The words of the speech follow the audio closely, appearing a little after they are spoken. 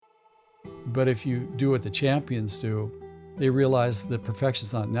But if you do what the champions do, they realize that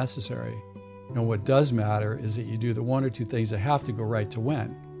perfection's not necessary. And what does matter is that you do the one or two things that have to go right to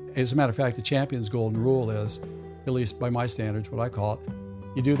win. As a matter of fact, the champion's golden rule is, at least by my standards, what I call it,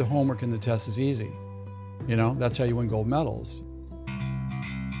 you do the homework and the test is easy. That's how you win gold medals.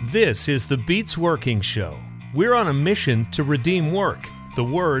 This is the Beats Working Show. We're on a mission to redeem work, the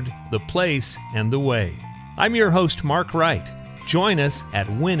word, the place, and the way. I'm your host, Mark Wright. Join us at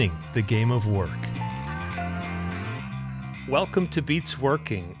Winning the Game of Work. Welcome to Beats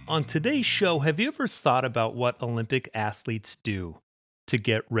Working. On today's show, have you ever thought about what Olympic athletes do to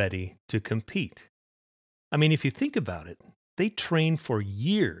get ready to compete? I mean, if you think about it, they train for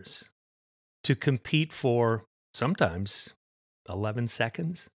years to compete for sometimes 11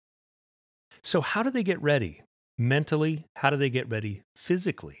 seconds. So how do they get ready mentally? How do they get ready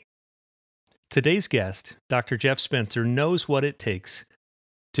physically? Today's guest, Dr. Jeff Spencer, knows what it takes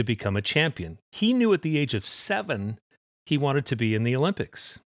to become a champion. He knew at the age of 7 he wanted to be in the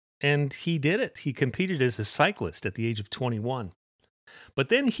Olympics, and he did it. He competed as a cyclist at the age of 21. But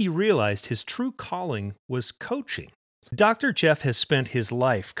then he realized his true calling was coaching. Dr. Jeff has spent his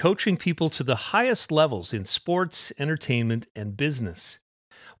life coaching people to the highest levels in sports, entertainment, and business.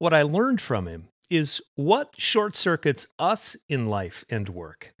 What I learned from him is what short circuits us in life and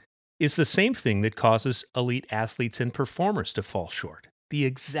work is the same thing that causes elite athletes and performers to fall short. The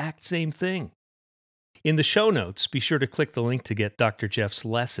exact same thing. In the show notes, be sure to click the link to get Dr. Jeff's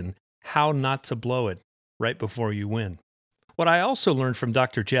lesson, How Not to Blow It, right before you win. What I also learned from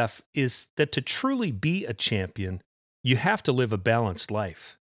Dr. Jeff is that to truly be a champion, you have to live a balanced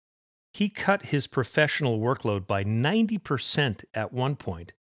life. He cut his professional workload by 90% at one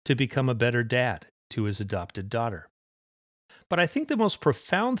point to become a better dad to his adopted daughter. But I think the most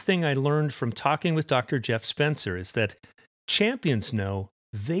profound thing I learned from talking with Dr. Jeff Spencer is that champions know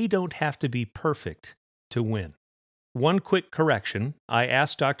they don't have to be perfect to win. One quick correction, I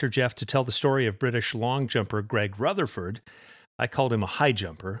asked Dr. Jeff to tell the story of British long jumper Greg Rutherford. I called him a high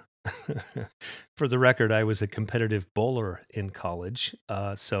jumper. For the record, I was a competitive bowler in college,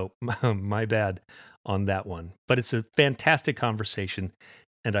 so my bad on that one. But it's a fantastic conversation,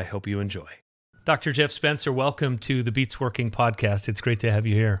 and I hope you enjoy. Dr. Jeff Spencer, welcome to the Beats Working podcast. It's great to have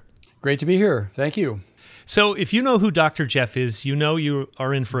you here. Great to be here. Thank you. So if you know who Dr. Jeff is, you know you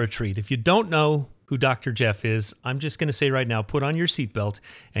are in for a treat. If you don't know who Dr. Jeff is, I'm just going to say right now, put on your seatbelt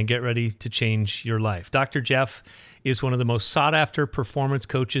and get ready to change your life. Dr. Jeff is one of the most sought-after performance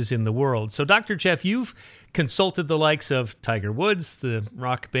coaches in the world. So Dr. Jeff, you've consulted the likes of Tiger Woods, the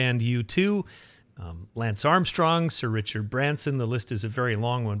rock band U2, Lance Armstrong, Sir Richard Branson. The list is a very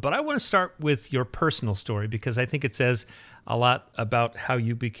long one. But I want to start with your personal story because I think it says a lot about how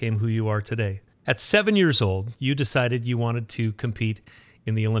you became who you are today. At 7 years old, you decided you wanted to compete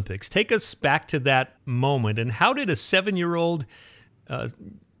in the Olympics. Take us back to that moment. And how did a 7-year-old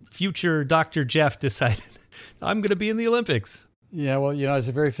future Dr. Jeff decide, I'm going to be in the Olympics? Yeah, well, I was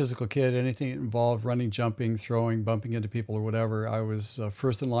a very physical kid. Anything that involved running, jumping, throwing, bumping into people or whatever, I was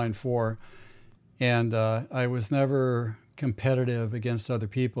first in line for. And I was never competitive against other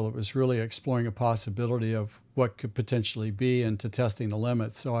people. It was really exploring a possibility of what could potentially be and to testing the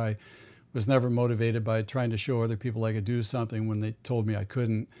limits. So I was never motivated by trying to show other people I could do something when they told me I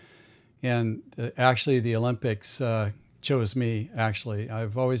couldn't. And actually, the Olympics chose me, actually.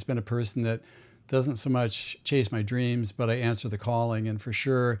 I've always been a person that doesn't so much chase my dreams, but I answer the calling. And for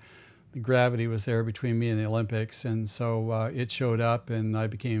sure, the gravity was there between me and the Olympics. And so it showed up, and I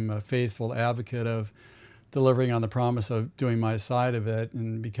became a faithful advocate of delivering on the promise of doing my side of it.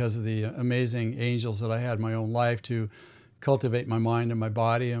 And because of the amazing angels that I had in my own life to cultivate my mind and my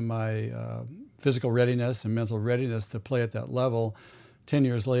body and my physical readiness and mental readiness to play at that level, 10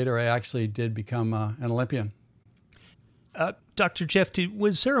 years later, I actually did become an Olympian. Dr. Jeff,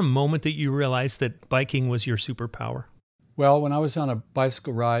 was there a moment that you realized that biking was your superpower? Well, when I was on a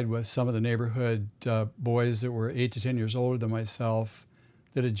bicycle ride with some of the neighborhood boys that were 8 to 10 years older than myself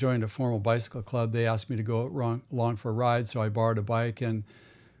that had joined a formal bicycle club, they asked me to go along for a ride, so I borrowed a bike. And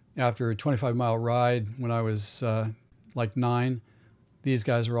after a 25-mile ride, when I was like 9, these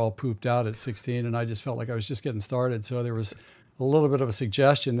guys were all pooped out at 16, and I just felt like I was just getting started. So there was a little bit of a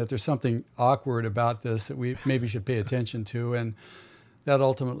suggestion that there's something awkward about this that we maybe should pay attention to. And that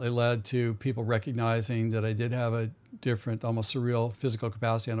ultimately led to people recognizing that I did have a different, almost surreal physical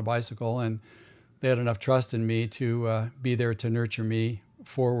capacity on a bicycle, and they had enough trust in me to be there to nurture me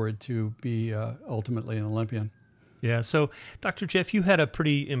forward to be ultimately an Olympian. Yeah, so Dr. Jeff, you had a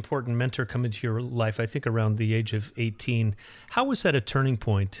pretty important mentor come into your life, I think around the age of 18. How was that a turning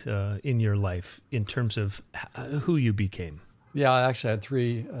point in your life in terms of who you became? Yeah, I actually had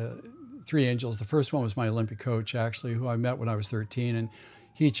three three angels. The first one was my Olympic coach, actually, who I met when I was 13, and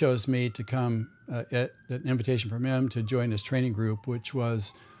he chose me to come at an invitation from him to join his training group, which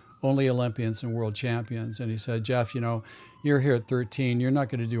was only Olympians and world champions. And he said, Jeff, you're here at 13. You're not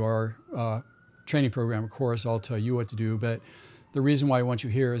going to do our training program, of course. I'll tell you what to do. But the reason why I want you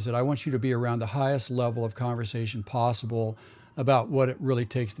here is that I want you to be around the highest level of conversation possible about what it really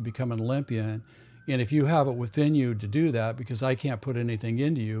takes to become an Olympian. And if you have it within you to do that, because I can't put anything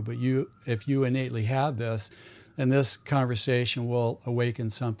into you, but if you innately have this, then this conversation will awaken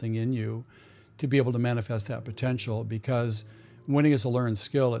something in you to be able to manifest that potential, because winning is a learned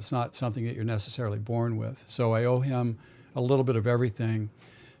skill. It's not something that you're necessarily born with. So I owe him a little bit of everything.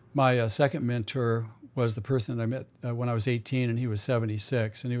 My second mentor was the person that I met when I was 18, and he was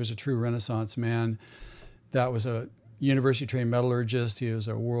 76, and he was a true Renaissance man. That was a university-trained metallurgist. He was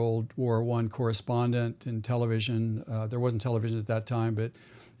a World War I correspondent in television. There wasn't television at that time, but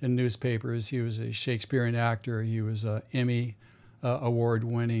in newspapers. He was a Shakespearean actor. He was an Emmy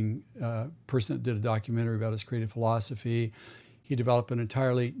award-winning person that did a documentary about his creative philosophy. He developed an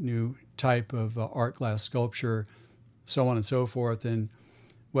entirely new type of art glass sculpture, so on and so forth. And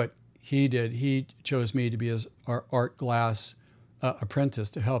what he did, he chose me to be his art glass apprentice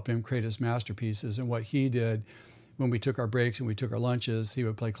to help him create his masterpieces. And what he did, when we took our breaks and we took our lunches, he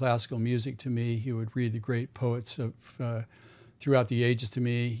would play classical music to me. He would read the great poets of throughout the ages to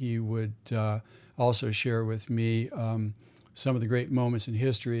me. He would also share with me some of the great moments in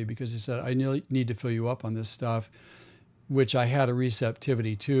history, because he said, I need to fill you up on this stuff, which I had a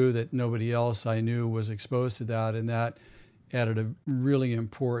receptivity to that nobody else I knew was exposed to that, and that added a really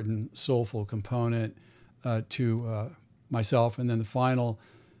important soulful component to myself. And then the final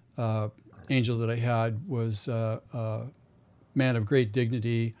angel that I had was a man of great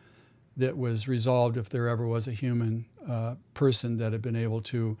dignity that was resolved, if there ever was a human person that had been able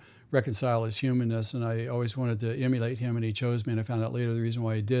to reconcile his humanness. And I always wanted to emulate him, and he chose me. And I found out later the reason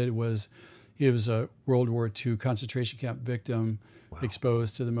why he did was he was a World War II concentration camp victim,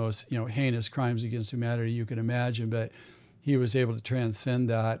 exposed to the most heinous crimes against humanity you can imagine. But he was able to transcend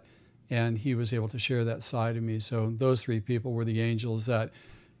that, and he was able to share that side of me. So those three people were the angels that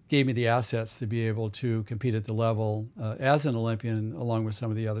gave me the assets to be able to compete at the level as an Olympian, along with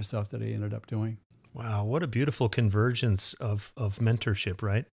some of the other stuff that I ended up doing. Wow, what a beautiful convergence of mentorship,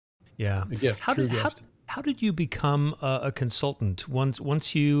 right? Yeah. A gift, true gift. How did you become a consultant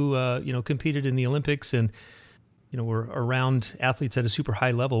once you competed in the Olympics and were around athletes at a super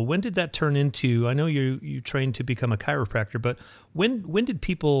high level? When did that turn into? I know you trained to become a chiropractor, but when did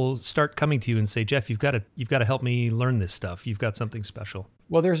people start coming to you and say, Jeff, you've got to help me learn this stuff. You've got something special.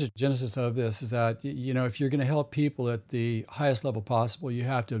 Well, there's a genesis of this, is that, if you're going to help people at the highest level possible, you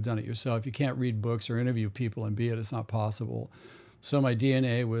have to have done it yourself. You can't read books or interview people and be it. It's not possible. So my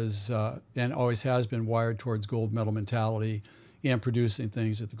DNA was, and always has been, wired towards gold medal mentality and producing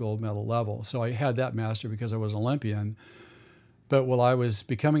things at the gold medal level. So I had that master because I was an Olympian. But while I was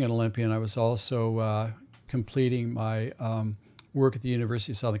becoming an Olympian, I was also completing my work at the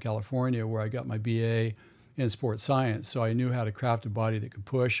University of Southern California, where I got my BA in sports science. So I knew how to craft a body that could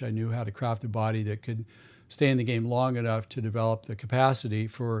push. I knew how to craft a body that could stay in the game long enough to develop the capacity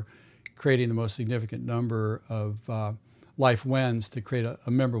for creating the most significant number of life wins to create a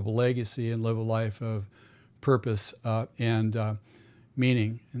memorable legacy and live a life of purpose and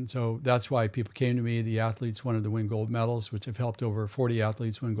meaning. And so that's why people came to me. The athletes wanted to win gold medals, which have helped over 40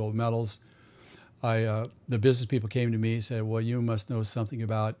 athletes win gold medals. The business people came to me and said, well, you must know something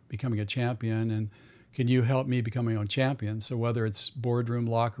about becoming a champion, and can you help me become my own champion? So whether it's boardroom,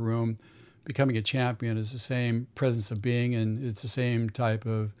 locker room, becoming a champion is the same presence of being, and it's the same type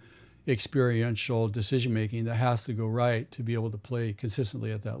of experiential decision-making that has to go right to be able to play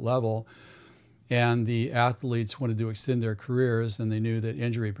consistently at that level. And the athletes wanted to extend their careers, and they knew that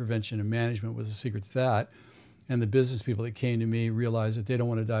injury prevention and management was the secret to that. And the business people that came to me realized that they don't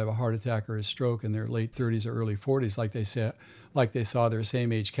want to die of a heart attack or a stroke in their late 30s or early 40s like they saw their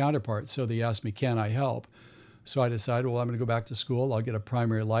same age counterparts. So they asked me, can I help? So I decided, well, I'm going to go back to school. I'll get a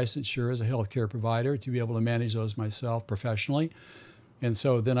primary licensure as a healthcare provider to be able to manage those myself professionally. And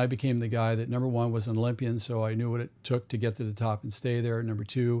so then I became the guy that, number one, was an Olympian, so I knew what it took to get to the top and stay there. Number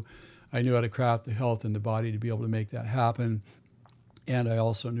two, I knew how to craft the health and the body to be able to make that happen. And I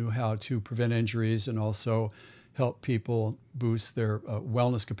also knew how to prevent injuries and also help people boost their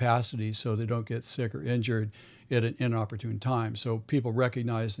wellness capacity so they don't get sick or injured at an inopportune time. So people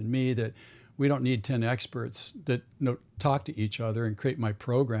recognized in me that we don't need 10 experts that talk to each other and create my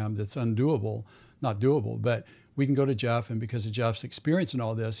program that's undoable, not doable, but we can go to Jeff, and because of Jeff's experience in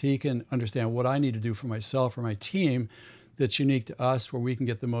all this, he can understand what I need to do for myself or my team that's unique to us, where we can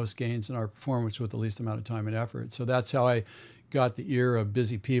get the most gains in our performance with the least amount of time and effort. So that's how I got the ear of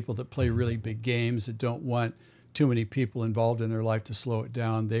busy people that play really big games, that don't want too many people involved in their life to slow it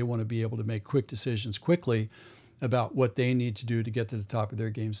down. They want to be able to make quick decisions quickly about what they need to do to get to the top of their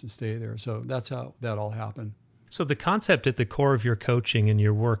games and stay there. So that's how that all happened. So the concept at the core of your coaching and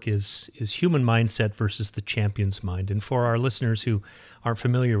your work is human mindset versus the champion's mind. And for our listeners who aren't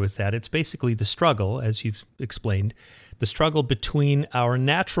familiar with that, it's basically the struggle, as you've explained, the struggle between our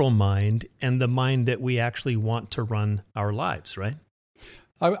natural mind and the mind that we actually want to run our lives, right?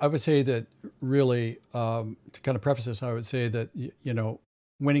 I would say that really, to kind of preface this, I would say that,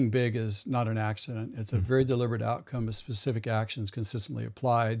 winning big is not an accident. It's a very deliberate outcome of specific actions consistently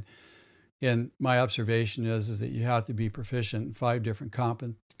applied. And my observation is that you have to be proficient in 5 different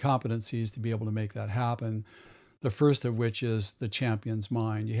competencies to be able to make that happen. The first of which is the champion's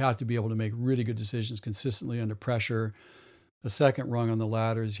mind. You have to be able to make really good decisions consistently under pressure. The second rung on the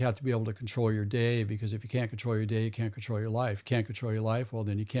ladder is you have to be able to control your day, because if you can't control your day, you can't control your life. You can't control your life, well,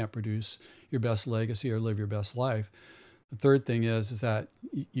 then you can't produce your best legacy or live your best life. The third thing is that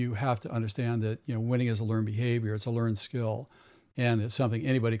you have to understand that winning is a learned behavior. It's a learned skill, and it's something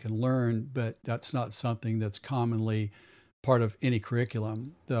anybody can learn, but that's not something that's commonly part of any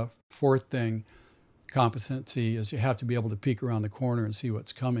curriculum. The fourth thing, competency, is you have to be able to peek around the corner and see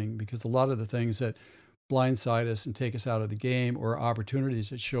what's coming, because a lot of the things that blindside us and take us out of the game, or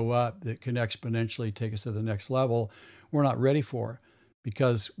opportunities that show up that can exponentially take us to the next level, we're not ready for,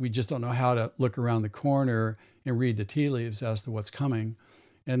 because we just don't know how to look around the corner and read the tea leaves as to what's coming.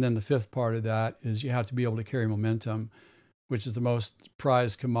 And then the fifth part of that is you have to be able to carry momentum, which is the most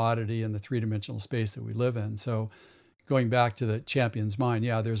prized commodity in the 3-dimensional space that we live in. So going back to the champion's mind,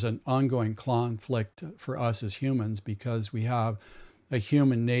 there's an ongoing conflict for us as humans, because we have a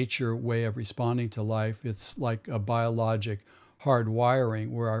human nature way of responding to life. It's like a biologic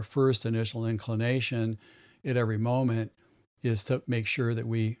hardwiring, where our first initial inclination at every moment is to make sure that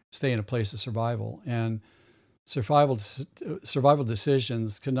we stay in a place of survival. And survival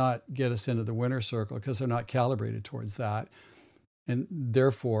decisions cannot get us into the winner's circle, because they're not calibrated towards that. And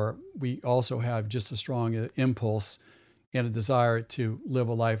therefore, we also have just a strong impulse and a desire to live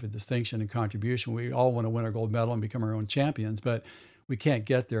a life of distinction and contribution. We all want to win our gold medal and become our own champions, but we can't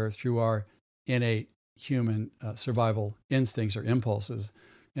get there through our innate human survival instincts or impulses.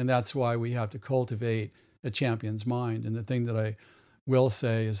 And that's why we have to cultivate a champion's mind. And the thing that I will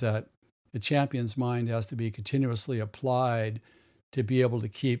say is that the champion's mind has to be continuously applied to be able to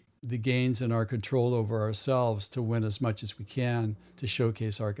keep the gains in our control over ourselves, to win as much as we can, to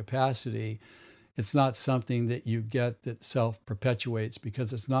showcase our capacity. It's not something that you get that self-perpetuates,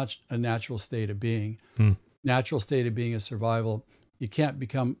 because it's not a natural state of being. Natural state of being is survival. You can't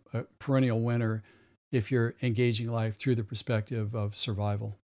become a perennial winner if you're engaging life through the perspective of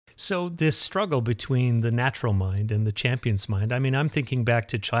survival. So this struggle between the natural mind and the champion's mind, I mean, I'm thinking back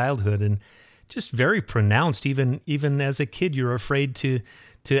to childhood, and just very pronounced. Even as a kid, you're afraid to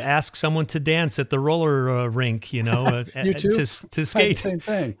ask someone to dance at the roller rink, You too? to skate. Same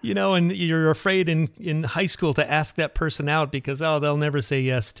thing. And you're afraid in high school to ask that person out, because, they'll never say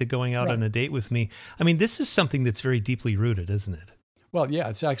yes to going out on a date with me. I mean, this is something that's very deeply rooted, isn't it? Well, yeah,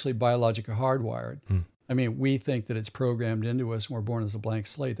 it's actually biologically hardwired. I mean, we think that it's programmed into us and we're born as a blank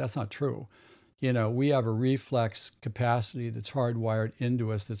slate. That's not true. We have a reflex capacity that's hardwired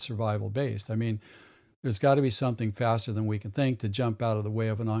into us that's survival-based. I mean, there's got to be something faster than we can think to jump out of the way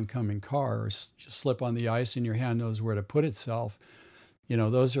of an oncoming car, or just slip on the ice and your hand knows where to put itself.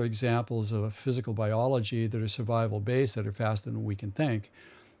 Those are examples of physical biology that are survival-based, that are faster than we can think.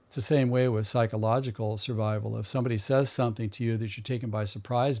 It's the same way with psychological survival. If somebody says something to you that you're taken by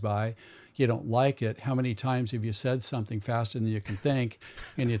surprise by, you don't like it, how many times have you said something faster than you can think,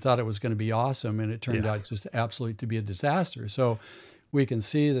 and you thought it was going to be awesome, and it turned out just absolutely to be a disaster? So we can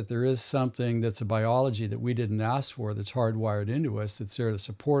see that there is something that's a biology that we didn't ask for, that's hardwired into us, that's there to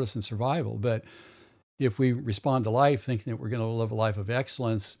support us in survival. But if we respond to life thinking that we're going to live a life of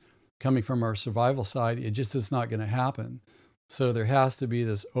excellence coming from our survival side, it just is not going to happen. So there has to be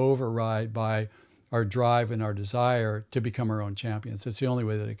this override by our drive and our desire to become our own champions. It's the only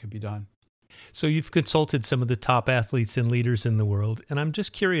way that it could be done. So you've consulted some of the top athletes and leaders in the world, and I'm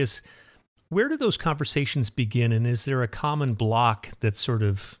just curious, where do those conversations begin, and is there a common block that's sort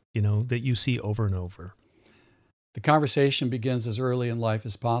of, that you see over and over? The conversation begins as early in life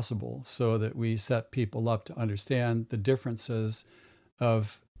as possible, so that we set people up to understand the differences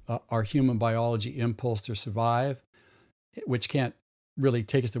of our human biology impulse to survive, which can't really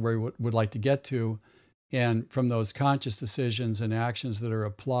take us to where we would like to get to. And from those conscious decisions and actions that are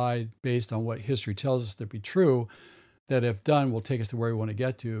applied based on what history tells us to be true, that, if done, will take us to where we want to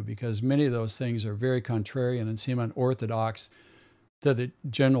get to, because many of those things are very contrarian and seem unorthodox to the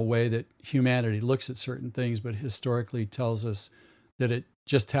general way that humanity looks at certain things, but historically tells us that it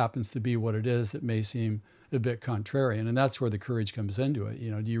just happens to be what it is that may seem a bit contrarian. And that's where the courage comes into it.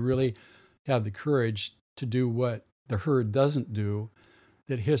 Do you really have the courage to do what the herd doesn't do,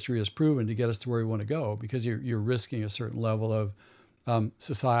 that history has proven to get us to where we want to go? Because you're risking a certain level of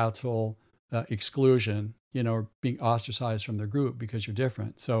societal exclusion, or being ostracized from the group because you're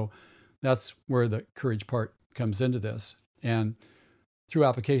different. So that's where the courage part comes into this. And through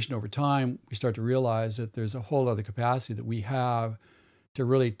application over time, we start to realize that there's a whole other capacity that we have to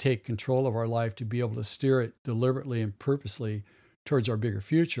really take control of our life, to be able to steer it deliberately and purposely towards our bigger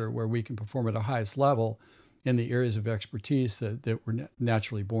future, where we can perform at our highest level in the areas of expertise that we're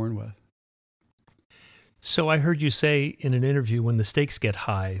naturally born with. So I heard you say in an interview, when the stakes get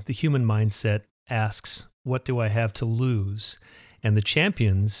high, the human mindset asks, what do I have to lose? And the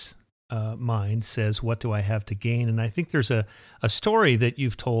champion's mind says, what do I have to gain? And I think there's a story that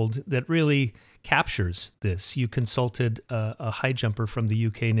you've told that really captures this. You consulted a high jumper from the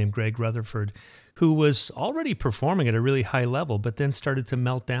UK named Greg Rutherford, who was already performing at a really high level, but then started to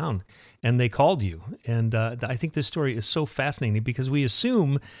melt down, and they called you. And I think this story is so fascinating, because we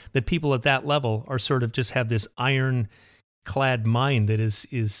assume that people at that level are sort of just have this iron-clad mind that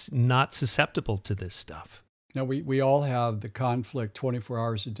is not susceptible to this stuff. Now, we all have the conflict 24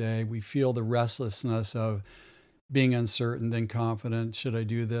 hours a day. We feel the restlessness of being uncertain, then confident. Should I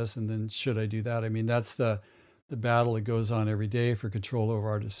do this? And then should I do that? I mean, that's the battle that goes on every day for control over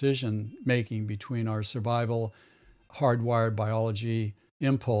our decision making, between our survival, hardwired biology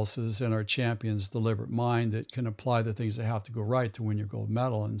impulses and our champion's deliberate mind that can apply the things that have to go right to win your gold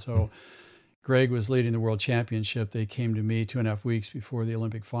medal. And so Greg was leading the world championship. They came to me 2.5 weeks before the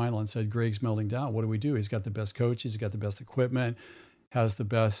Olympic final and said, Greg's melting down. What do we do? He's got the best coaches, he's got the best equipment, has the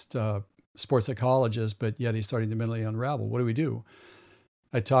best sports psychologist, but yet he's starting to mentally unravel. What do we do?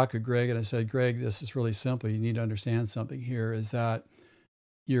 I talked with Greg and I said, Greg, this is really simple. You need to understand something here, is that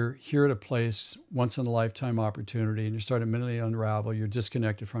you're here at a place, once in a lifetime opportunity, and you're starting to mentally unravel. You're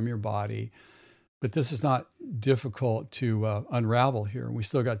disconnected from your body. But this is not difficult to unravel here. And we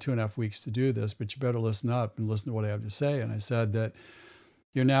still got 2.5 weeks to do this, but you better listen up and listen to what I have to say. And I said that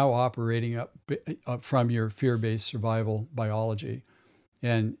you're now operating up from your fear-based survival biology.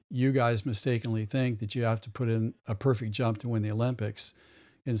 And you guys mistakenly think that you have to put in a perfect jump to win the Olympics.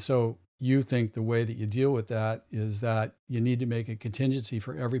 And so you think the way that you deal with that is that you need to make a contingency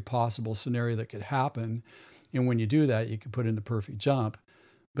for every possible scenario that could happen. And when you do that, you can put in the perfect jump.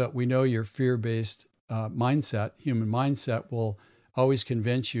 But we know your fear-based mindset, human mindset, will always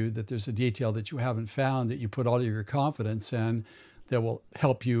convince you that there's a detail that you haven't found that you put all of your confidence in that will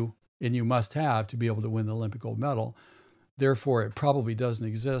help you, and you must have, to be able to win the Olympic gold medal. Therefore, it probably doesn't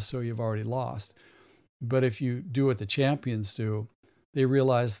exist, so you've already lost. But if you do what the champions do, they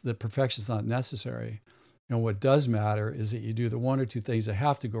realize that perfection's not necessary. And what does matter is that you do the one or two things that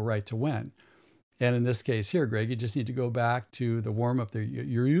have to go right to win. And in this case here, Greg, you just need to go back to the warm-up that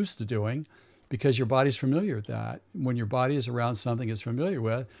you're used to doing, because your body's familiar with that. When your body is around something it's familiar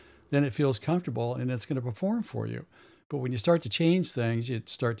with, then it feels comfortable and it's going to perform for you. But when you start to change things, you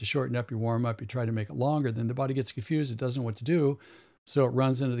start to shorten up your warm-up, you try to make it longer, then the body gets confused, it doesn't know what to do. So it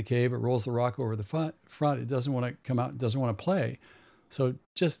runs into the cave, it rolls the rock over the front, it doesn't want to come out, it doesn't want to play. So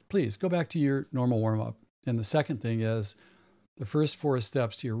just please go back to your normal warm-up. And the second thing is, the first 4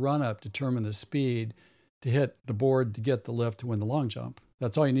 steps to your run-up determine the speed to hit the board to get the lift to win the long jump.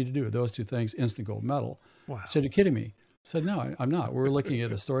 That's all you need to do. Those 2 things, instant gold medal. Wow. I said, you're kidding me. I said, no, I'm not. We're looking at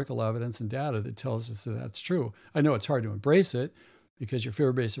historical evidence and data that tells us that that's true. I know it's hard to embrace it because your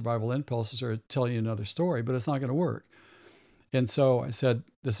fear-based survival impulses are telling you another story, but it's not going to work. And so I said,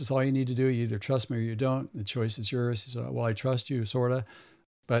 this is all you need to do. You either trust me or you don't. The choice is yours. He said, well, I trust you, sort of,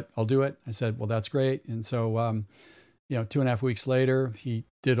 but I'll do it. I said, well, that's great. And so, 2.5 weeks later, he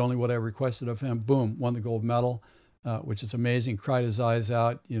did only what I requested of him. Boom, won the gold medal, which is amazing. Cried his eyes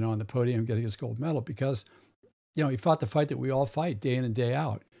out, on the podium getting his gold medal, because, he fought the fight that we all fight day in and day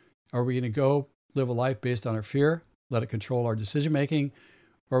out. Are we going to go live a life based on our fear, let it control our decision-making,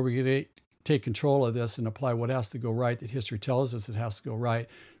 or are we going to take control of this and apply what has to go right, that history tells us it has to go right,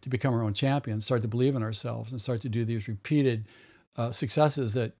 to become our own champions, start to believe in ourselves, and start to do these repeated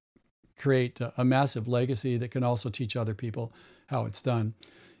successes that create a massive legacy that can also teach other people how it's done.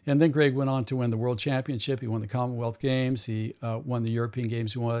 And then Greg went on to win the World Championship. He won the Commonwealth Games. He won the European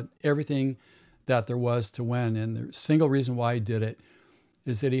Games. He won everything that there was to win. And the single reason why he did it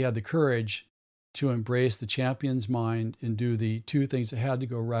is that he had the courage to embrace the champion's mind and do the 2 things that had to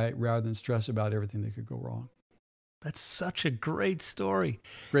go right rather than stress about everything that could go wrong. That's such a great story.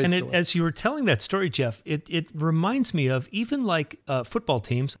 Great And story. as you were telling that story, Jeff, it reminds me of even like football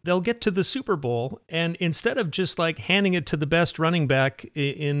teams, they'll get to the Super Bowl, and instead of just like handing it to the best running back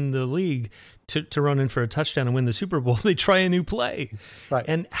in the league to run in for a touchdown and win the Super Bowl, they try a new play. Right.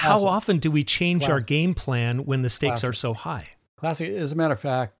 And Classic. how often do we change our Classic. game plan when the stakes Classic. are so high? Classic. As a matter of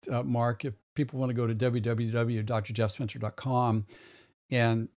fact, Mark, if people want to go to www.drjeffspencer.com,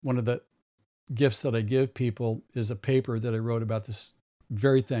 and one of the gifts that I give people is a paper that I wrote about this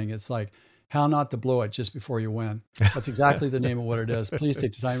very thing. It's like how not to blow it just before you win. That's exactly the name of what it is. Please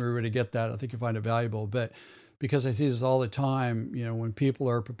take the time, everybody, to get that. I think you'll find it valuable. But because I see this all the time, when people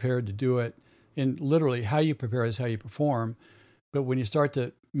are prepared to do it, and literally how you prepare is how you perform. But when you start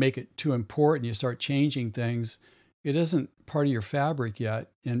to make it too important, you start changing things, it isn't part of your fabric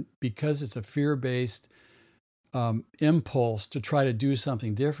yet. And because it's a fear-based impulse to try to do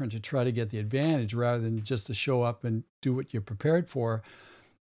something different, to try to get the advantage rather than just to show up and do what you're prepared for,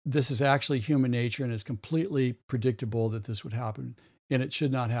 this is actually human nature, and it's completely predictable that this would happen, and it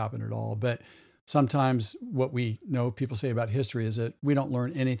should not happen at all. But sometimes what we know people say about history is that we don't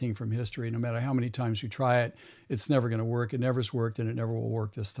learn anything from history. No matter how many times we try it, it's never going to work. It never's worked, and it never will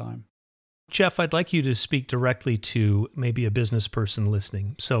work this time. Jeff, I'd like you to speak directly to maybe a business person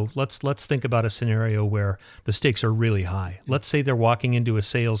listening. So let's think about a scenario where the stakes are really high. Let's say they're walking into a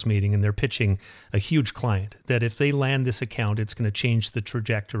sales meeting and they're pitching a huge client that if they land this account, it's going to change the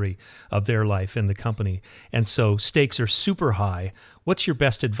trajectory of their life and the company. And so stakes are super high. What's your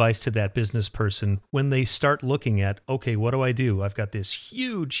best advice to that business person when they start looking at, okay, what do? I've got this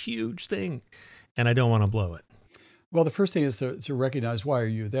huge thing and I don't want to blow it. Well, the first thing is to recognize, why are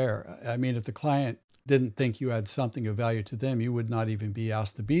you there? I mean, if the client didn't think you had something of value to them, you would not even be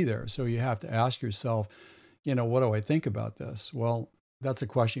asked to be there. So you have to ask yourself, what do I think about this? Well, that's a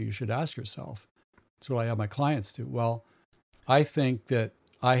question you should ask yourself. That's what I have my clients do. Well, I think that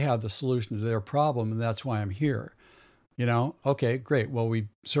I have the solution to their problem, and that's why I'm here. Okay, great. Well, we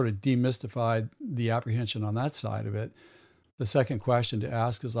sort of demystified the apprehension on that side of it. The second question to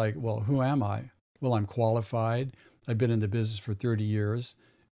ask is like, well, who am I? Well, I'm qualified. I've been in the business for 30 years.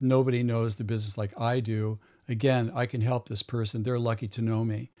 Nobody knows the business like I do. Again, I can help this person. They're lucky to know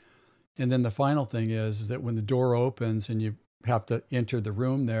me. And then the final thing is that when the door opens and you have to enter the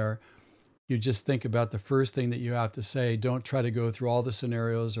room there, you just think about the first thing that you have to say. Don't try to go through all the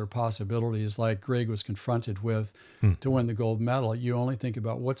scenarios or possibilities like Greg was confronted with to win the gold medal. You only think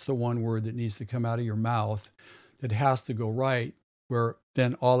about what's the one word that needs to come out of your mouth that has to go right, where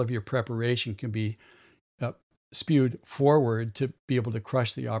then all of your preparation can be spewed forward to be able to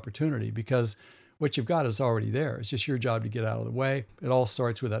crush the opportunity, because what you've got is already there. It's just your job to get out of the way. It all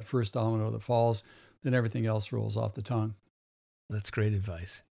starts with that first domino that falls, then everything else rolls off the tongue. That's great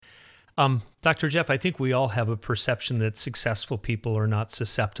advice. Dr. Jeff, I think we all have a perception that successful people are not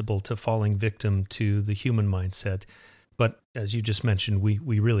susceptible to falling victim to the human mindset. But as you just mentioned, we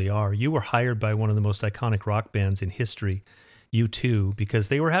really are. You were hired by one of the most iconic rock bands in history, U2, because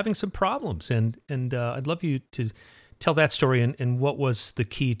they were having some problems. And I'd love you to tell that story and what was the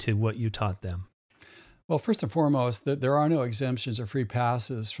key to what you taught them. Well, first and foremost, that there are no exemptions or free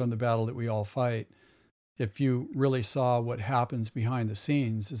passes from the battle that we all fight. If you really saw what happens behind the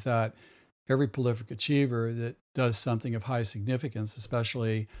scenes, is that every prolific achiever that does something of high significance,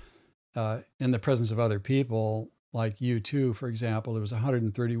 especially in the presence of other people, like U2, for example, there was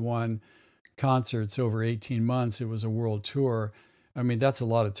 131 concerts over 18 months. It was a world tour. I mean, that's a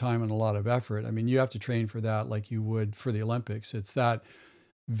lot of time and a lot of effort. I mean, you have to train for that like you would for the Olympics. It's that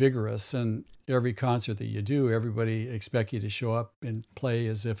vigorous. And every concert that you do, everybody expects you to show up and play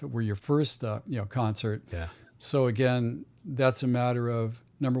as if it were your first concert. Yeah. So again, that's a matter of,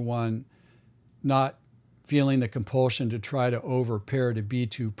 number one, not feeling the compulsion to try to over-prepare, to be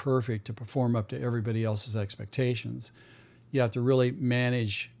too perfect, to perform up to everybody else's expectations. You have to really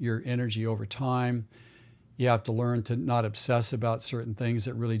manage your energy over time. You have to learn to not obsess about certain things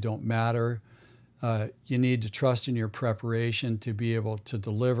that really don't matter. You need to trust in your preparation to be able to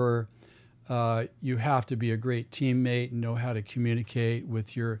deliver. You have to be a great teammate and know how to communicate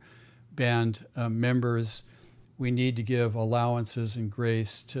with your band members. We need to give allowances and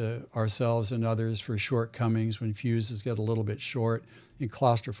grace to ourselves and others for shortcomings when fuses get a little bit short in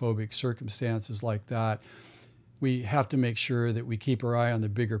claustrophobic circumstances like that. We have to make sure that we keep our eye on the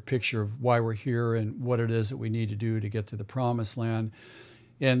bigger picture of why we're here and what it is that we need to do to get to the promised land.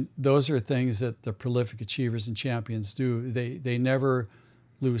 And those are things that the prolific achievers and champions do. They never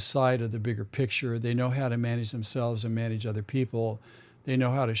lose sight of the bigger picture. They know how to manage themselves and manage other people. They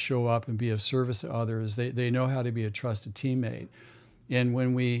know how to show up and be of service to others. They know how to be a trusted teammate. And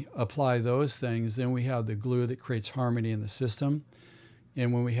when we apply those things, then we have the glue that creates harmony in the system.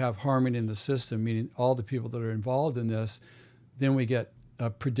 And when we have harmony in the system, meaning all the people that are involved in this, then we get a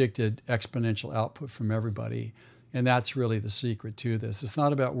predicted exponential output from everybody. And that's really the secret to this. It's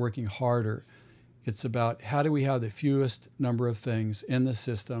not about working harder. It's about how do we have the fewest number of things in the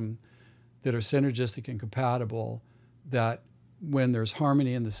system that are synergistic and compatible, that when there's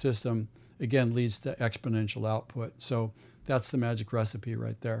harmony in the system, again, leads to exponential output. So that's the magic recipe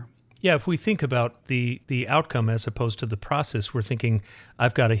right there. Yeah, if we think about the outcome as opposed to the process, we're thinking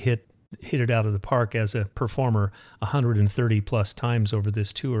I've got to hit it out of the park as a performer 130 plus times over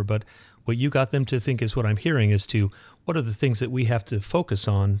this tour. But what you got them to think is what I'm hearing is to what are the things that we have to focus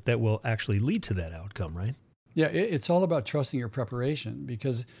on that will actually lead to that outcome, right? Yeah, it's all about trusting your preparation,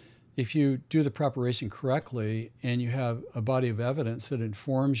 because if you do the preparation correctly and you have a body of evidence that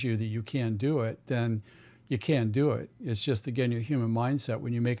informs you that you can do it, then you can do it. It's just, again, your human mindset.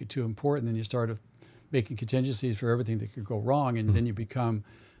 When you make it too important, then you start making contingencies for everything that could go wrong, and then you become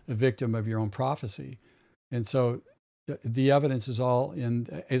a victim of your own prophecy. And so the evidence is all in.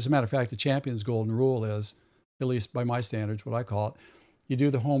 As a matter of fact, the champion's golden rule is, at least by my standards, what I call it, you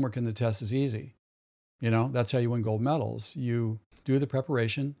do the homework and the test is easy. That's how you win gold medals. You do the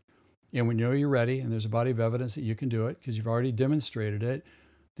preparation, and when you know you're ready and there's a body of evidence that you can do it because you've already demonstrated it,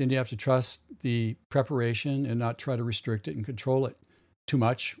 then you have to trust the preparation and not try to restrict it and control it too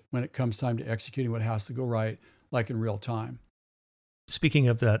much when it comes time to executing what has to go right, like in real time. Speaking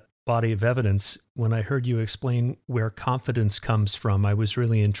of that body of evidence, when I heard you explain where confidence comes from, I was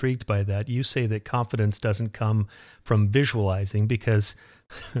really intrigued by that. You say that confidence doesn't come from visualizing, because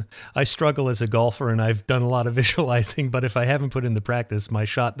I struggle as a golfer and I've done a lot of visualizing, but if I haven't put in the practice, my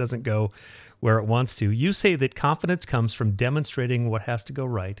shot doesn't go where it wants to. You say that confidence comes from demonstrating what has to go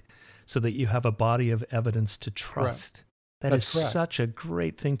right so that you have a body of evidence to trust. That's correct. Such a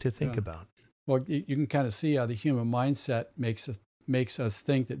great thing to think about. Well, you can kind of see how the human mindset makes us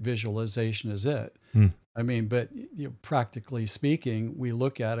think that visualization is it. I mean, but practically speaking, we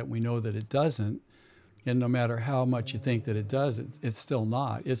look at it, we know that it doesn't. And no matter how much you think that it does, it's still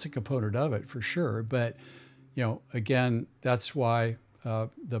not. It's a component of it for sure. But, again, that's why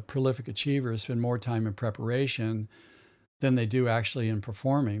the prolific achievers spend more time in preparation than they do actually in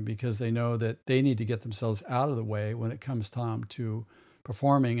performing, because they know that they need to get themselves out of the way when it comes time to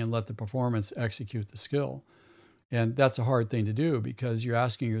performing and let the performance execute the skill. And that's a hard thing to do, because you're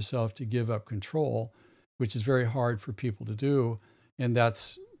asking yourself to give up control, which is very hard for people to do. And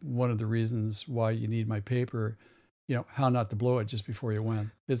that's one of the reasons why you need my paper, How Not to Blow It Just Before You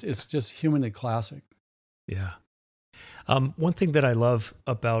Win. It's just humanly classic. Yeah. One thing that I love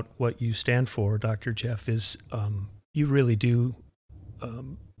about what you stand for, Dr. Jeff, is you really do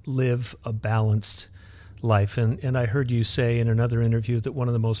live a balanced life. And I heard you say in another interview that one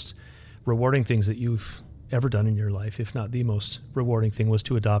of the most rewarding things that you've ever done in your life, if not the most rewarding thing, was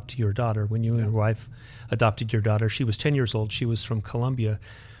to adopt your daughter. When you and your wife adopted your daughter, she was 10 years old. She was from Colombia.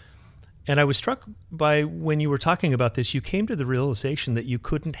 And I was struck by, when you were talking about this, you came to the realization that you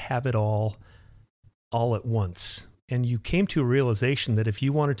couldn't have it all at once. And you came to a realization that if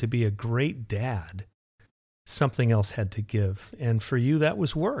you wanted to be a great dad, something else had to give. And for you, that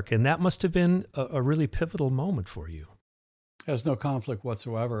was work. And that must have been a really pivotal moment for you. There's no conflict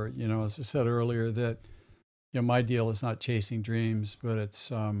whatsoever. As I said earlier, that my deal is not chasing dreams, but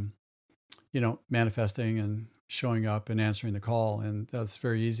it's manifesting and showing up and answering the call. And that's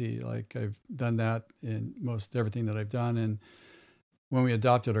very easy. Like, I've done that in most everything that I've done. And when we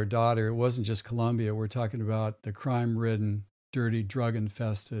adopted our daughter, it wasn't just Colombia. We're talking about the crime-ridden, dirty,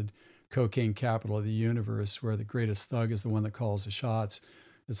 drug-infested, cocaine capital of the universe, where the greatest thug is the one that calls the shots.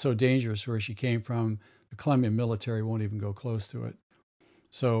 It's so dangerous. Where she came from, the Colombian military won't even go close to it.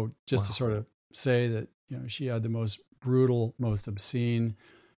 So just to sort of say that, she had the most brutal, most obscene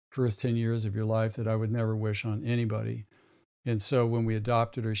first 10 years of your life that I would never wish on anybody. And so when we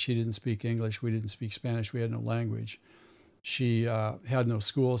adopted her, she didn't speak English. We didn't speak Spanish. We had no language. She had no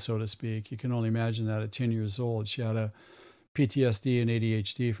school, so to speak. You can only imagine that at 10 years old. She had a PTSD and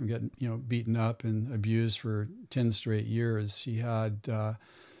ADHD from getting, beaten up and abused for 10 straight years. She had,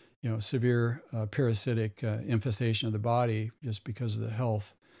 severe parasitic infestation of the body just because of the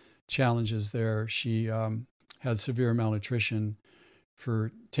health challenges there. She had severe malnutrition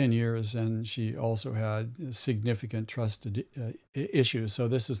for 10 years, and she also had significant trust issues. So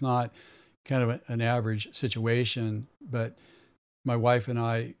this is not kind of an average situation, but my wife and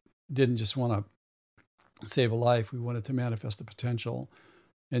I didn't just want to save a life. We wanted to manifest the potential.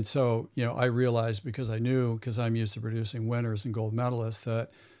 And so, I realized, because I'm used to producing winners and gold medalists,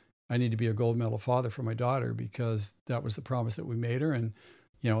 that I need to be a gold medal father for my daughter because that was the promise that we made her. And,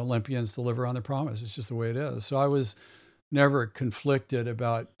 Olympians deliver on their promise. It's just the way it is. So I was never conflicted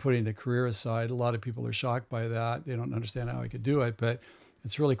about putting the career aside. A lot of people are shocked by that. They don't understand how I could do it, but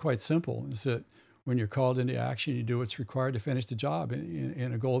it's really quite simple. Is that when you're called into action, you do what's required to finish the job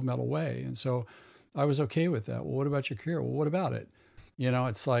in a gold medal way. And so I was okay with that. Well, what about your career? Well, what about it?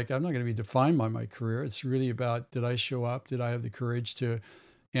 It's like, I'm not going to be defined by my career. It's really about, did I show up? Did I have the courage to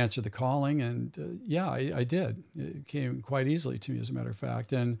answer the calling? And I did. It came quite easily to me, as a matter of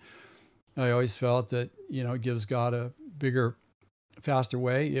fact. And I always felt that, it gives God a bigger, faster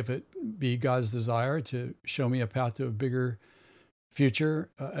way, if it be God's desire to show me a path to a bigger future.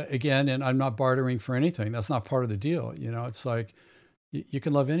 Again, and I'm not bartering for anything. That's not part of the deal. It's like, you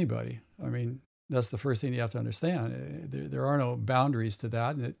can love anybody. I mean, that's the first thing you have to understand. There are no boundaries to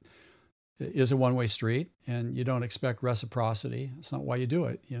that. And it is a one-way street, and you don't expect reciprocity. It's not why you do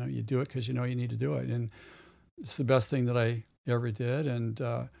it. You do it because you need to do it. And it's the best thing that I ever did. And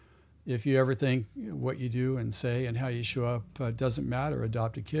if you ever think what you do and say and how you show up doesn't matter,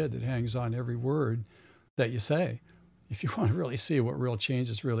 adopt a kid that hangs on every word that you say, if you want to really see what real change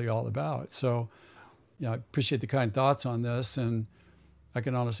is really all about. So, I appreciate the kind thoughts on this. And I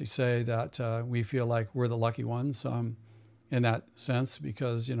can honestly say that we feel like we're the lucky ones in that sense,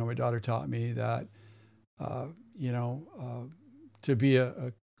 because, my daughter taught me that, to be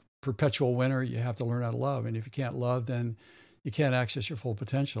a perpetual winner, you have to learn how to love. And if you can't love, then you can't access your full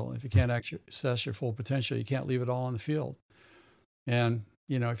potential. If you can't access your full potential, you can't leave it all on the field. And,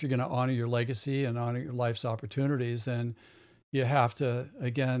 if you're going to honor your legacy and honor your life's opportunities, then you have to,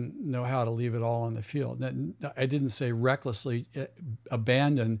 again, know how to leave it all on the field. I didn't say recklessly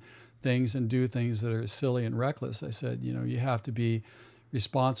abandon things and do things that are silly and reckless. I said, you have to be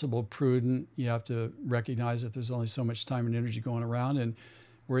responsible, prudent. You have to recognize that there's only so much time and energy going around, and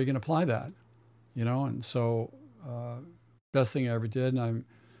where are you going to apply that? And so best thing I ever did, and I'm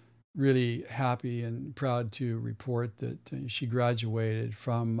really happy and proud to report that she graduated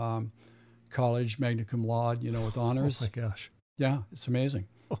from college, magna cum laude, with honors. Oh my gosh. Yeah, it's amazing.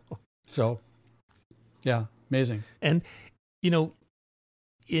 So, yeah, amazing. And,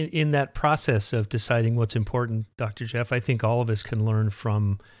 in that process of deciding what's important, Dr. Jeff, I think all of us can learn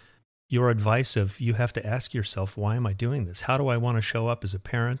from your advice of, you have to ask yourself, why am I doing this? How do I want to show up as a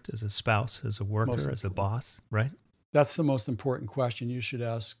parent, as a spouse, as a worker, as a boss, right? That's the most important question you should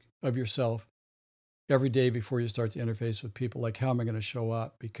ask of yourself every day before you start to interface with people. Like, how am I going to show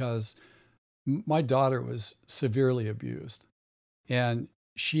up? Because my daughter was severely abused, and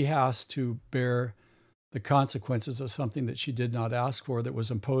she has to bear the consequences of something that she did not ask for, that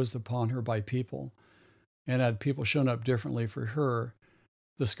was imposed upon her by people. And had people shown up differently for her,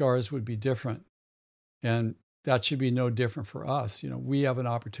 the scars would be different. And that should be no different for us. We have an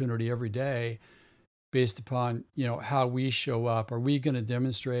opportunity every day based upon, how we show up. Are we going to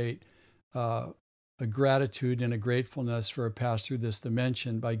demonstrate a gratitude and a gratefulness for a pass through this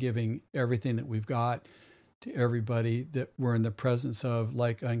dimension by giving everything that we've got to everybody that we're in the presence of,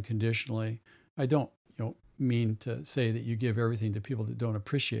 like, unconditionally? I don't, mean to say that you give everything to people that don't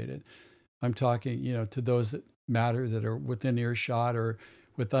appreciate it. I'm talking, to those that matter, that are within earshot or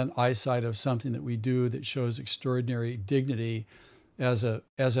within eyesight of something that we do that shows extraordinary dignity as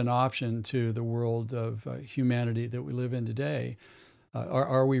an option to the world of humanity that we live in today.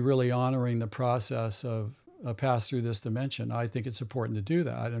 Are we really honoring the process of a pass through this dimension? I think it's important to do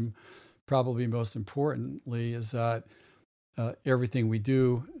that. And probably most importantly is that everything we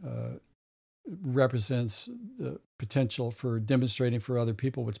do represents the potential for demonstrating for other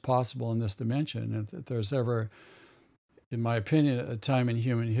people what's possible in this dimension. And if there's ever, in my opinion, a time in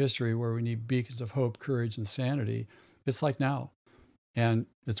human history where we need beacons of hope, courage, and sanity, it's like now. And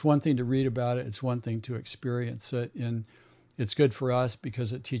it's one thing to read about it. It's one thing to experience it. And it's good for us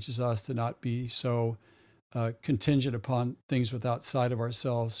because it teaches us to not be so contingent upon things outside of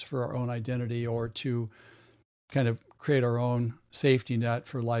ourselves for our own identity, or to kind of create our own safety net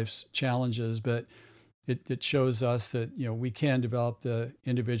for life's challenges. But it shows us that, we can develop the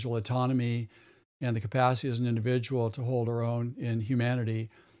individual autonomy and the capacity as an individual to hold our own in humanity,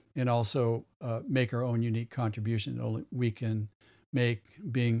 and also make our own unique contribution that only we can make,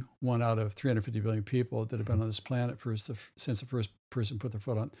 being one out of 350 billion people that have been on this planet since the first person put their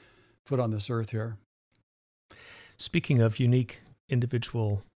foot on this earth here. Speaking of unique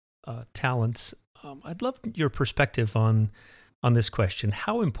individual talents, I'd love your perspective on this question.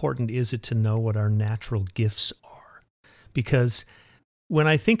 How important is it to know what our natural gifts are? Because when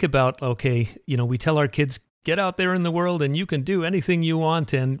I think about, we tell our kids, get out there in the world and you can do anything you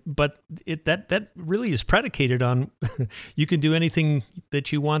want. But that really is predicated on you can do anything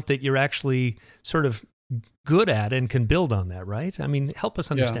that you want that you're actually sort of good at and can build on that, right? I mean, help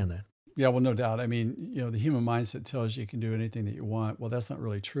us understand that. Yeah, well, no doubt. I mean, the human mindset tells you can do anything that you want. Well, that's not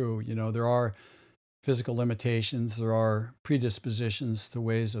really true. There are physical limitations, there are predispositions to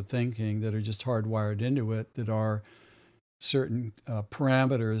ways of thinking that are just hardwired into it, that are certain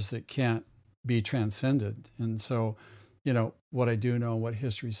parameters that can't be transcended. And so, what I do know and what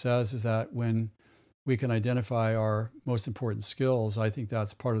history says is that when we can identify our most important skills, I think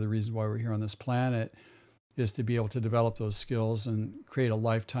that's part of the reason why we're here on this planet, is to be able to develop those skills and create a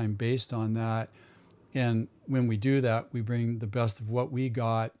lifetime based on that. And when we do that, we bring the best of what we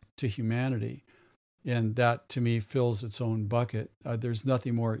got to humanity. And that, to me, fills its own bucket. There's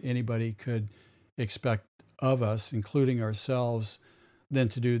nothing more anybody could expect of us, including ourselves, than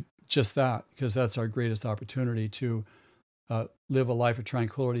to do just that, because that's our greatest opportunity to live a life of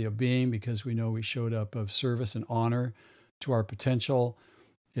tranquility of being, because we know we showed up of service and honor to our potential.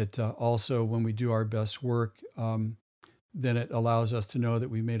 It also, when we do our best work, then it allows us to know that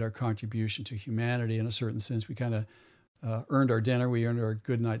we made our contribution to humanity. In a certain sense, we kind of earned our dinner, we earned our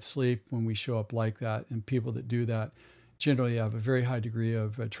good night's sleep when we show up like that. And people that do that generally have a very high degree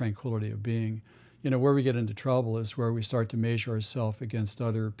of tranquility of being. Where we get into trouble is where we start to measure ourselves against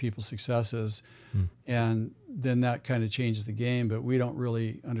other people's successes. And then that kind of changes the game, but we don't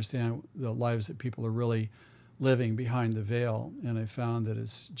really understand the lives that people are really living behind the veil. And I found that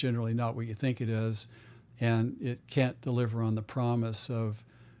it's generally not what you think it is, and it can't deliver on the promise of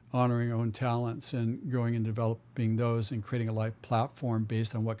honoring our own talents and growing and developing those and creating a life platform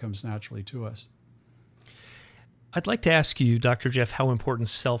based on what comes naturally to us. I'd like to ask you, Dr. Jeff, how important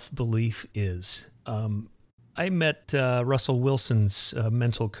self-belief is. I met Russell Wilson's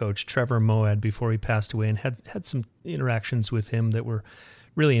mental coach, Trevor Moawad, before he passed away, and had some interactions with him that were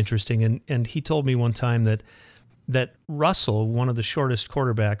really interesting. And he told me one time that Russell, one of the shortest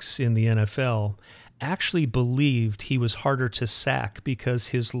quarterbacks in the NFL, actually believed he was harder to sack because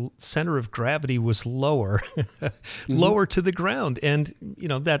his center of gravity was lower, lower to the ground. And,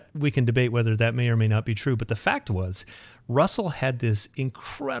 that we can debate whether that may or may not be true. But the fact was, Russell had this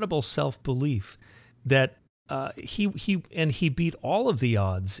incredible self-belief that he beat all of the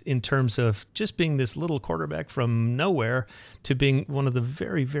odds in terms of just being this little quarterback from nowhere to being one of the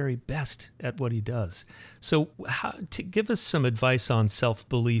very, very best at what he does. So give us some advice on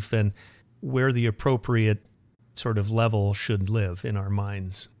self-belief and where the appropriate sort of level should live in our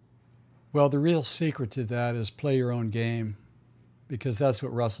minds. Well, the real secret to that is play your own game, because that's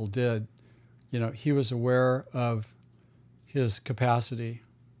what Russell did. He was aware of his capacity,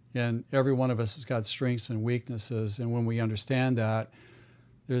 and every one of us has got strengths and weaknesses. And when we understand that,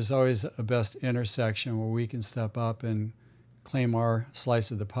 there's always a best intersection where we can step up and claim our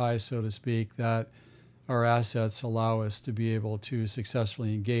slice of the pie, so to speak, that our assets allow us to be able to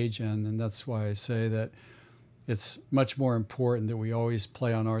successfully engage in. And that's why I say that it's much more important that we always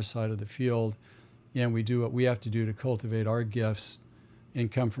play on our side of the field, and we do what we have to do to cultivate our gifts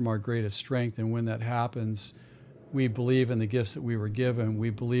and come from our greatest strength. And when that happens, we believe in the gifts that we were given. We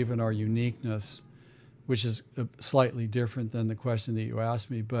believe in our uniqueness, which is slightly different than the question that you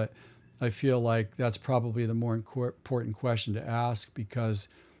asked me. But I feel like that's probably the more important question to ask, because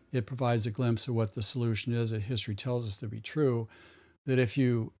it provides a glimpse of what the solution is that history tells us to be true, that if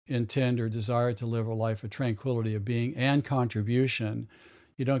you intend or desire to live a life of tranquility of being and contribution,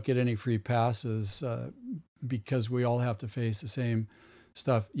 you don't get any free passes, because we all have to face the same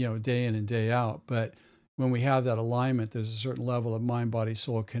stuff, day in and day out. But when we have that alignment, there's a certain level of mind, body,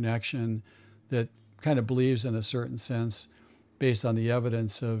 soul connection that kind of believes in a certain sense, based on the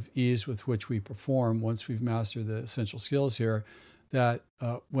evidence of ease with which we perform once we've mastered the essential skills here, that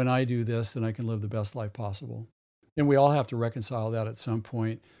when I do this, then I can live the best life possible. And we all have to reconcile that at some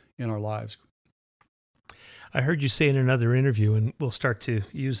point in our lives. I heard you say in another interview, and we'll start to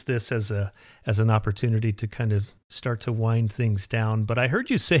use this as an opportunity to kind of start to wind things down, but I heard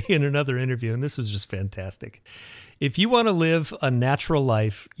you say in another interview, and this was just fantastic, if you want to live a natural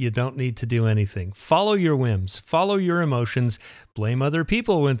life, you don't need to do anything. Follow your whims, follow your emotions, blame other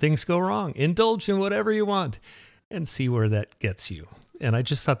people when things go wrong, indulge in whatever you want, and see where that gets you. And I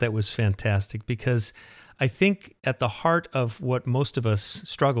just thought that was fantastic, because I think at the heart of what most of us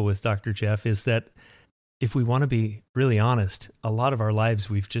struggle with, Dr. Jeff, is that if we want to be really honest, a lot of our lives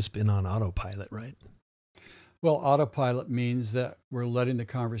we've just been on autopilot, right? Well, autopilot means that we're letting the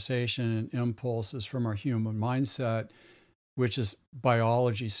conversation and impulses from our human mindset, which is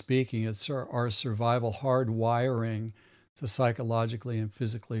biology speaking, it's our survival hardwiring to psychologically and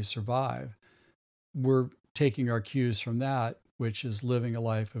physically survive. We're taking our cues from that, which is living a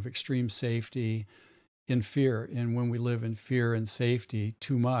life of extreme safety in fear. And when we live in fear and safety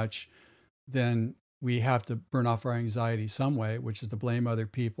too much, then we have to burn off our anxiety some way, which is to blame other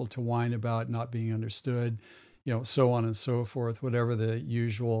people, to whine about not being understood, so on and so forth, whatever the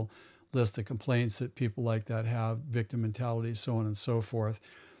usual list of complaints that people like that have, victim mentality, so on and so forth.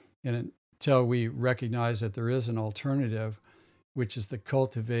 And until we recognize that there is an alternative, which is to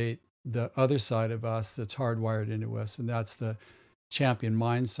cultivate the other side of us that's hardwired into us, and that's the champion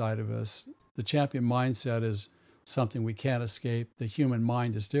mind side of us. The champion mindset is something we can't escape. The human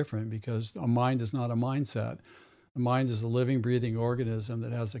mind is different because a mind is not a mindset. The mind is a living, breathing organism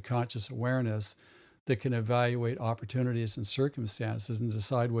that has a conscious awareness that can evaluate opportunities and circumstances and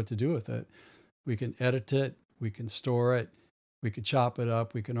decide what to do with it. We can edit it, we can store it, we can chop it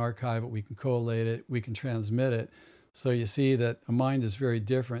up, we can archive it, we can collate it, we can transmit it. So you see that a mind is very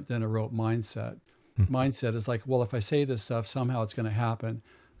different than a rote mindset. Mindset is like, well, if I say this stuff, somehow it's going to happen.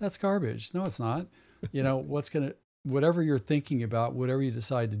 That's garbage. No, it's not. Whatever you're thinking about, whatever you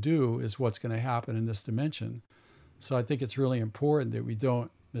decide to do is what's going to happen in this dimension. So I think it's really important that we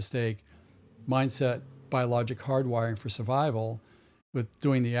don't mistake mindset, biologic hardwiring for survival with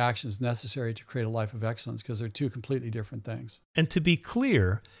doing the actions necessary to create a life of excellence, because they're two completely different things. And to be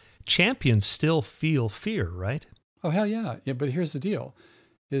clear, champions still feel fear, right? Oh, hell yeah. But here's the deal,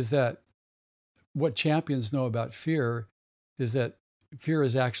 is that what champions know about fear is that fear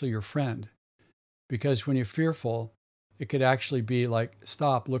is actually your friend. Because when you're fearful, it could actually be like,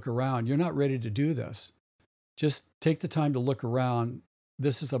 stop, look around. You're not ready to do this. Just take the time to look around.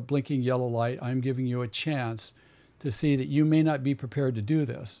 This is a blinking yellow light. I'm giving you a chance to see that you may not be prepared to do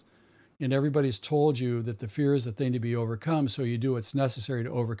this. And everybody's told you that the fear is the thing to be overcome, so you do what's necessary to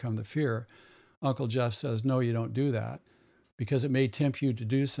overcome the fear. Uncle Jeff says, no, you don't do that, because it may tempt you to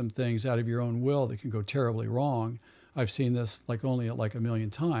do some things out of your own will that can go terribly wrong. I've seen this only a million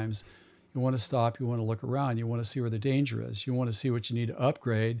times. You want to stop, you want to look around, you want to see where the danger is. You want to see what you need to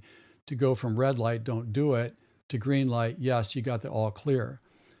upgrade to go from red light, don't do it, to green light, yes, you got the all clear.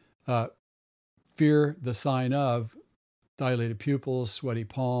 Fear, the sign of dilated pupils, sweaty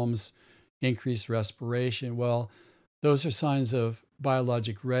palms, increased respiration. Well, those are signs of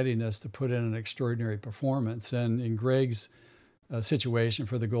biologic readiness to put in an extraordinary performance. And in Greg's situation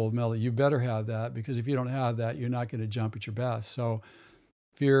for the gold medal, you better have that, because if you don't have that, you're not going to jump at your best. So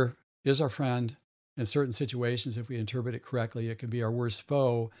fear is our friend. In certain situations, if we interpret it correctly, it can be our worst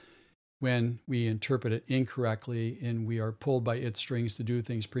foe when we interpret it incorrectly and we are pulled by its strings to do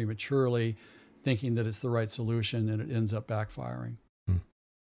things prematurely, thinking that it's the right solution, and it ends up backfiring.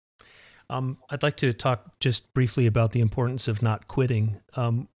 I'd like to talk just briefly about the importance of not quitting.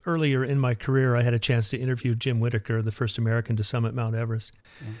 Earlier in my career, I had a chance to interview Jim Whittaker, the first American to summit Mount Everest,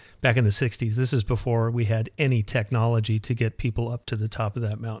 back in the 60s. This is before we had any technology to get people up to the top of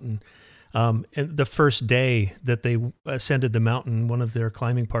that mountain. And the first day that they ascended the mountain, one of their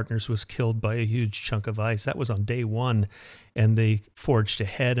climbing partners was killed by a huge chunk of ice. That was on day one, and they forged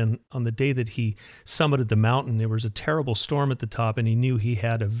ahead. And on the day that he summited the mountain, there was a terrible storm at the top, and he knew he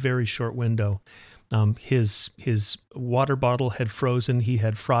had a very short window. His water bottle had frozen. He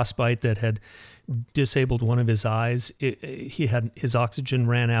had frostbite that had disabled one of his eyes. His oxygen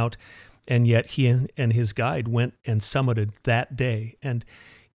ran out, and yet he and his guide went and summited that day. And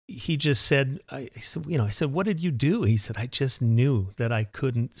he just said, I said, what did you do? He said, I just knew that I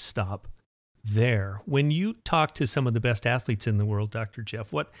couldn't stop there. When you talk to some of the best athletes in the world, Dr.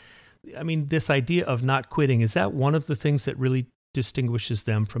 Jeff, this idea of not quitting, is that one of the things that really distinguishes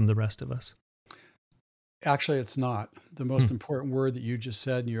them from the rest of us? Actually, it's not. The most important word that you just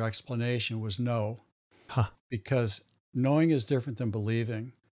said in your explanation was no. Because knowing is different than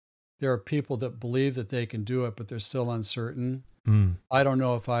believing. There are people that believe that they can do it, but they're still uncertain. I don't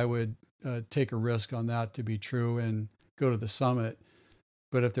know if I would take a risk on that to be true and go to the summit.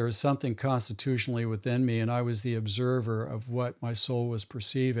 But if there was something constitutionally within me and I was the observer of what my soul was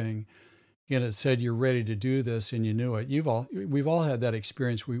perceiving, and it said, you're ready to do this, and you knew it. We've all had that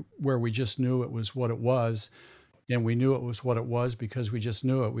experience where we just knew it was what it was, and we knew it was what it was because we just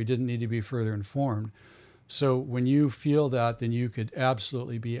knew it. We didn't need to be further informed. So when you feel that, then you could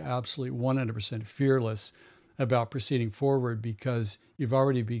absolutely be 100% fearless about proceeding forward, because you've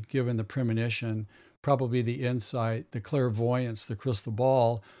already been given the premonition, probably the insight, the clairvoyance, the crystal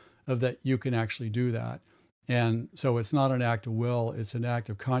ball of that you can actually do that. And so it's not an act of will, it's an act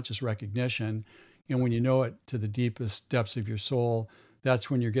of conscious recognition. And when you know it to the deepest depths of your soul, that's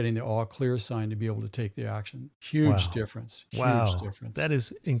when you're getting the all clear sign to be able to take the action. Huge difference. Huge difference. That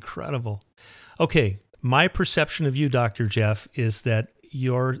is incredible. Okay. My perception of you, Dr. Jeff, is that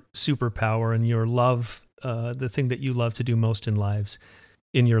your superpower and your love the thing that you love to do most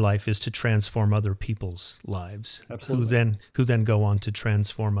in your life is to transform other people's lives. Absolutely. Who then go on to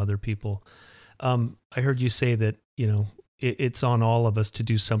transform other people. I heard you say that, it's on all of us to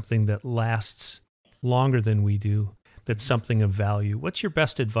do something that lasts longer than we do, that's something of value. What's your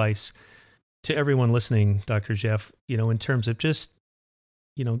best advice to everyone listening, Dr. Jeff, in terms of just,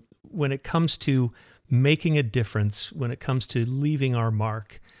 when it comes to making a difference, when it comes to leaving our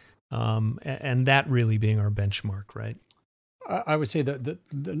mark, and that really being our benchmark, right? I would say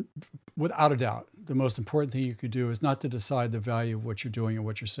that without a doubt, the most important thing you could do is not to decide the value of what you're doing and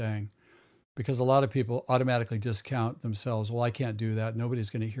what you're saying, because a lot of people automatically discount themselves. Well, I can't do that. Nobody's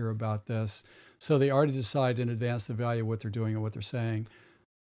going to hear about this. So they already decide in advance the value of what they're doing and what they're saying.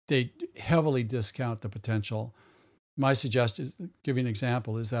 They heavily discount the potential. My suggestion, give you an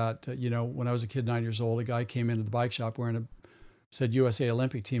example, is that, when I was a kid, 9 years old, a guy came into the bike shop wearing said USA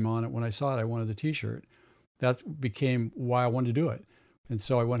Olympic team on it. When I saw it, I wanted the t-shirt. That became why I wanted to do it. And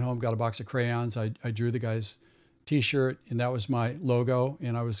so I went home, got a box of crayons. I drew the guy's t-shirt, and that was my logo.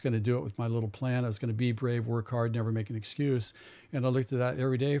 And I was going to do it with my little plan. I was going to be brave, work hard, never make an excuse. And I looked at that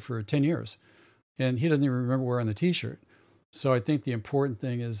every day for 10 years. And he doesn't even remember wearing the t-shirt. So I think the important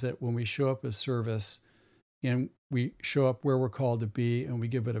thing is that when we show up as service and we show up where we're called to be, and we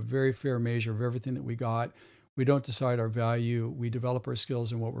give it a very fair measure of everything that we got, we don't decide our value, we develop our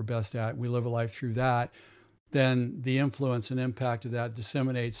skills and what we're best at, we live a life through that, then the influence and impact of that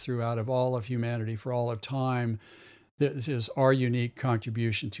disseminates throughout of all of humanity for all of time. This is our unique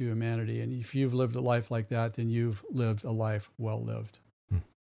contribution to humanity. And if you've lived a life like that, then you've lived a life well lived.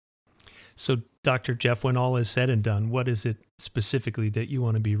 So, Dr. Jeff, when all is said and done, what is it specifically that you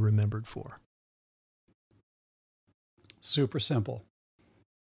want to be remembered for? Super simple.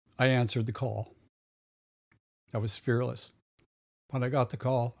 I answered the call. I was fearless. When I got the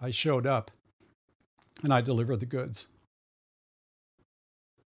call, I showed up and I delivered the goods.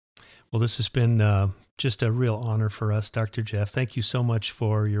 Well, this has been just a real honor for us, Dr. Jeff. Thank you so much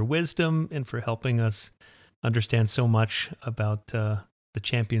for your wisdom and for helping us understand so much about the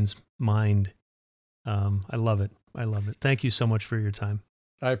champion's mind. I love it. I love it. Thank you so much for your time.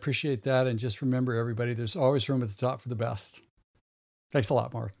 I appreciate that. And just remember, everybody, there's always room at the top for the best. Thanks a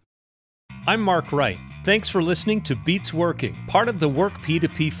lot, Mark. I'm Mark Wright. Thanks for listening to Beats Working, part of the Work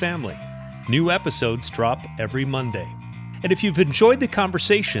P2P family. New episodes drop every Monday. And if you've enjoyed the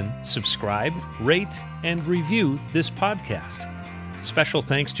conversation, subscribe, rate, and review this podcast. Special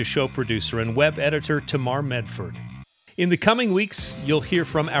thanks to show producer and web editor Tamar Medford. In the coming weeks, you'll hear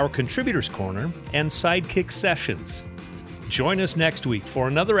from our Contributors Corner and Sidekick Sessions. Join us next week for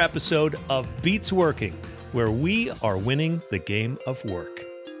another episode of Beats Working, where we are winning the game of work.